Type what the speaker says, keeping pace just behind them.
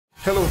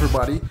Hello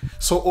everybody.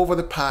 So over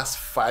the past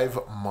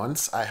 5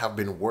 months, I have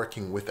been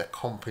working with a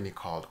company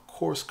called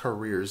Course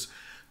Careers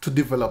to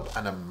develop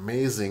an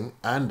amazing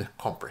and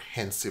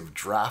comprehensive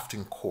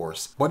drafting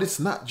course. But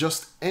it's not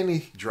just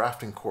any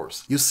drafting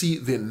course. You see,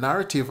 the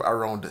narrative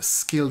around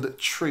skilled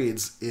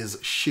trades is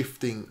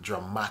shifting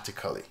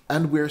dramatically.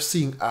 And we're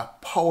seeing a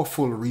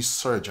powerful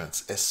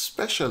resurgence,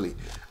 especially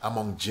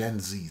among Gen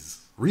Zs.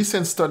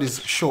 Recent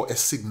studies show a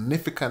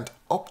significant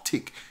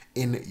uptick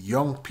in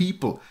young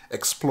people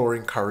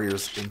exploring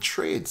careers in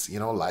trades,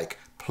 like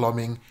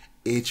plumbing,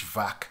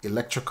 HVAC,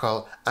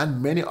 electrical,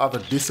 and many other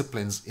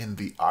disciplines in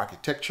the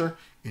architecture,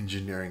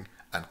 engineering,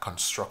 and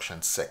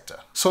construction sector.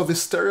 So the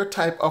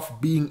stereotype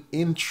of being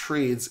in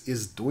trades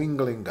is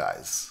dwindling,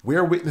 guys.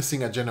 We're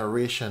witnessing a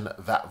generation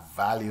that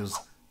values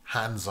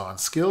hands-on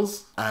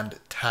skills and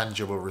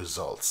tangible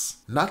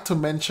results. Not to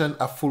mention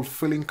a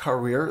fulfilling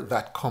career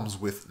that comes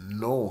with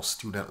no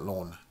student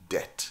loan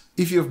debt.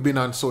 If you've been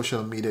on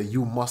social media,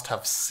 you must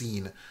have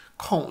seen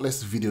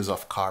countless videos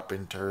of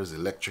carpenters,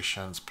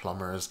 electricians,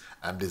 plumbers,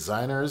 and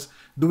designers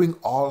doing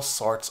all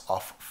sorts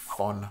of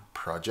fun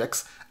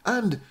projects.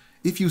 And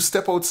if you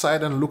step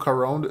outside and look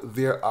around,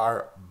 there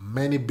are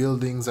many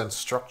buildings and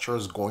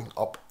structures going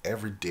up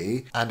every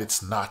day, and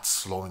it's not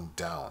slowing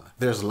down.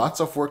 There's lots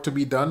of work to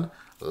be done,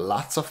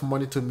 lots of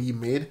money to be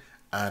made,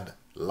 and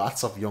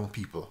lots of young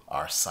people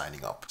are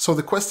signing up. So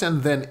the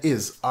question then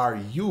is, are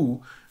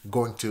you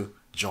going to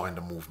join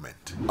the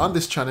movement? On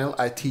this channel,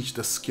 I teach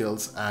the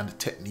skills and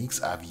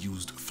techniques I've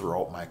used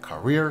throughout my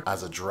career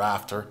as a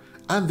drafter,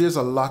 and there's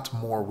a lot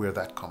more where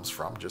that comes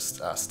from. Just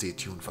stay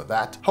tuned for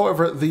that.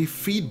 However, the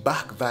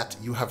feedback that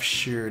you have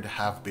shared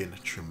have been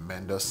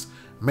tremendous.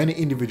 Many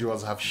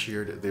individuals have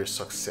shared their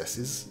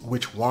successes,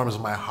 which warms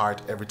my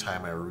heart every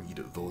time I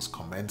read those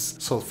comments.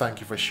 So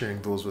thank you for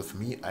sharing those with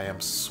me. I am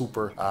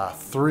super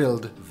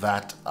thrilled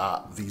that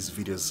these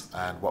videos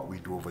and what we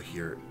do over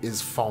here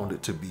is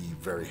found to be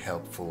very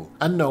helpful.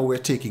 And now we're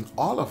taking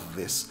all of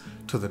this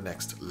to the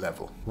next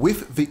level.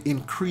 With the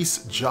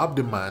increased job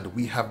demand,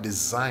 we have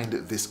designed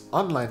this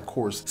online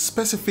course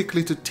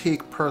specifically to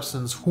take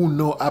persons who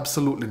know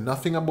absolutely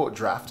nothing about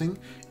drafting,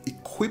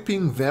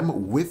 equipping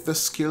them with the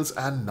skills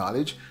and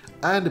knowledge,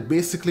 and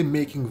basically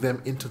making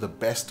them into the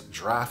best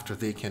drafter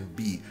they can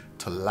be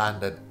to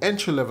land an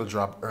entry-level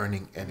job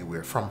earning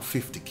anywhere from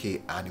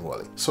 $50K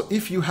annually. So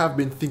if you have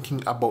been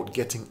thinking about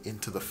getting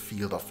into the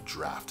field of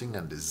drafting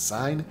and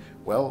design,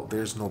 well,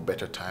 there's no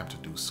better time to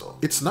do so.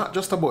 It's not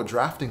just about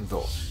drafting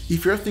though.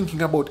 If you're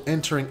thinking about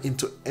entering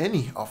into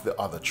any of the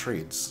other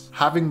trades,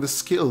 having the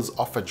skills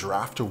of a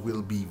drafter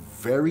will be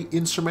very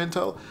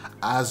instrumental,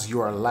 as you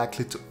are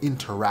likely to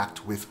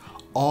interact with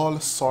all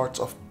sorts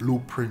of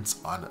blueprints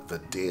on the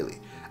daily.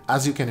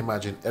 As you can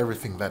imagine,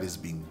 everything that is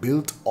being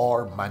built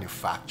or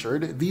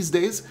manufactured these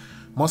days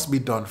must be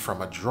done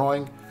from a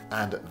drawing,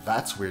 and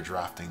that's where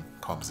drafting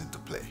comes into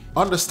play.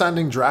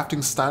 Understanding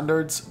drafting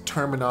standards,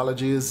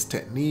 terminologies,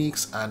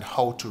 techniques, and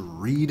how to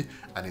read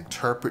and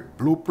interpret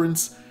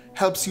blueprints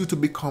helps you to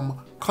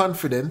become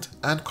confident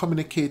and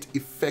communicate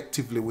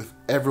effectively with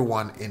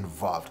everyone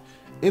involved.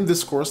 In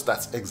this course,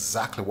 that's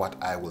exactly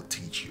what I will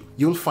teach you.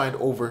 You'll find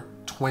over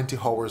 20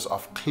 hours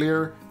of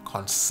clear,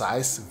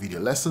 concise video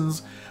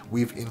lessons.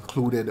 We've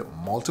included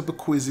multiple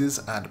quizzes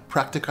and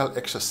practical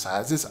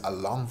exercises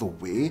along the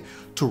way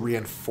to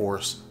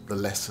reinforce the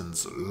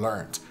lessons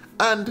learned.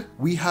 And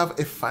we have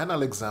a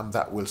final exam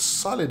that will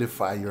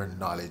solidify your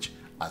knowledge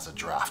as a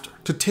drafter.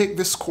 To take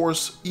this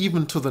course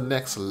even to the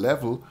next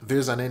level,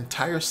 there's an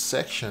entire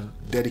section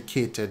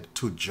dedicated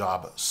to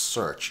job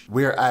search,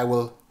 where I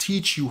will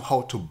teach you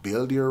how to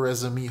build your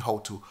resume, how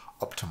to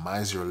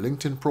optimize your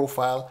LinkedIn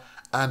profile,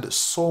 and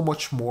so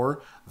much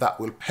more that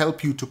will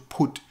help you to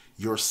put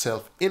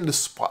yourself in the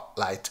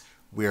spotlight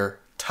where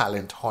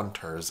talent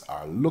hunters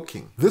are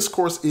looking. This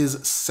course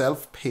is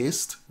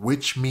self-paced,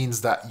 which means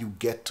that you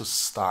get to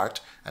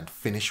start and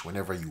finish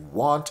whenever you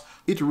want.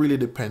 It really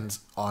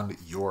depends on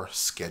your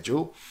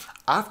schedule.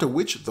 After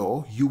which,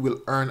 though, you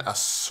will earn a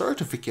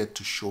certificate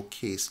to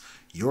showcase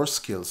your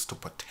skills to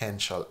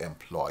potential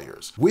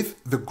employers.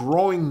 With the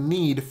growing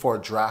need for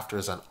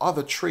drafters and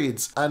other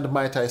trades, and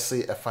might I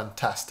say a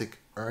fantastic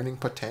earning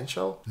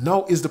potential,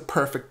 now is the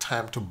perfect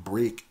time to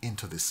break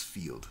into this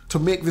field. To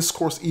make this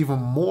course even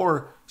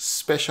more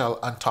special,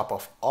 on top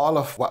of all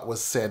of what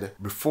was said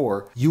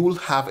before, you will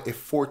have a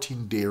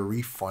 14-day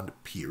refund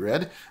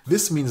period.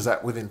 This means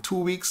that within 2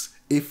 weeks,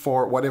 if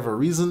for whatever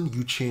reason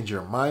you change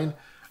your mind,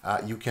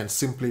 you can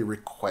simply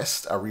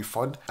request a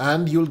refund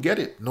and you'll get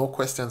it, no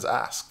questions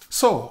asked.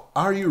 So,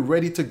 are you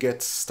ready to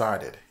get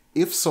started?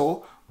 If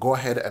so, go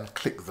ahead and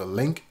click the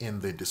link in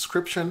the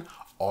description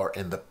or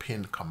in the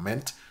pinned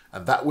comment,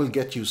 and that will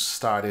get you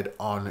started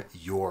on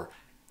your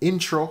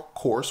intro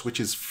course, which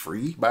is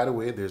free. By the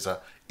way, there's an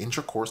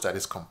intro course that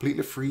is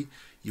completely free.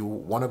 You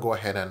want to go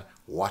ahead and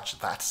watch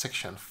that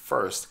section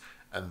first,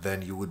 and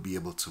then you would be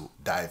able to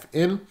dive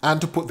in.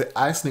 And to put the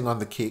icing on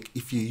the cake,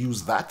 if you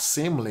use that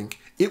same link,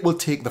 it will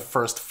take the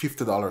first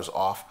 $50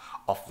 off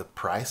of the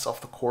price of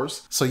the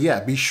course. So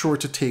yeah, be sure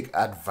to take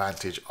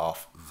advantage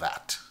of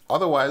that.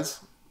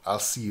 Otherwise, I'll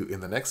see you in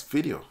the next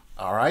video.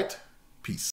 All right? Peace.